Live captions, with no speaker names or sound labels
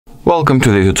Welcome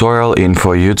to the tutorial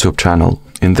info YouTube channel.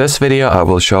 In this video I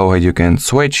will show how you can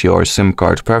switch your SIM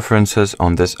card preferences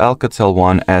on this ALCATEL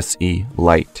 1SE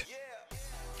Lite.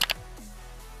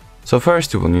 So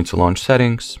first you will need to launch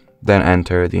settings, then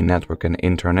enter the network and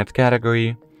internet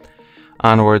category.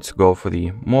 Onwards go for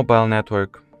the mobile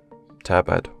network, tap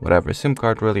at whatever SIM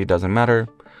card, really doesn't matter.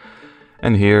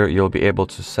 And here you'll be able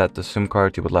to set the SIM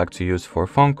card you would like to use for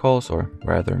phone calls, or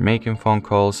rather making phone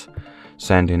calls,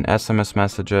 sending SMS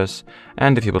messages,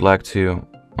 and if you would like to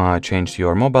change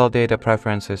your mobile data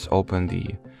preferences, open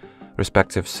the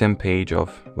respective SIM page of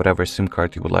whatever SIM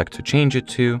card you would like to change it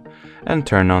to and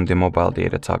turn on the mobile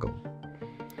data toggle.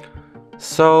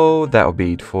 So that will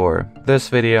be it for this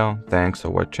video. Thanks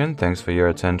for watching, thanks for your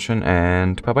attention,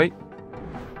 and bye bye.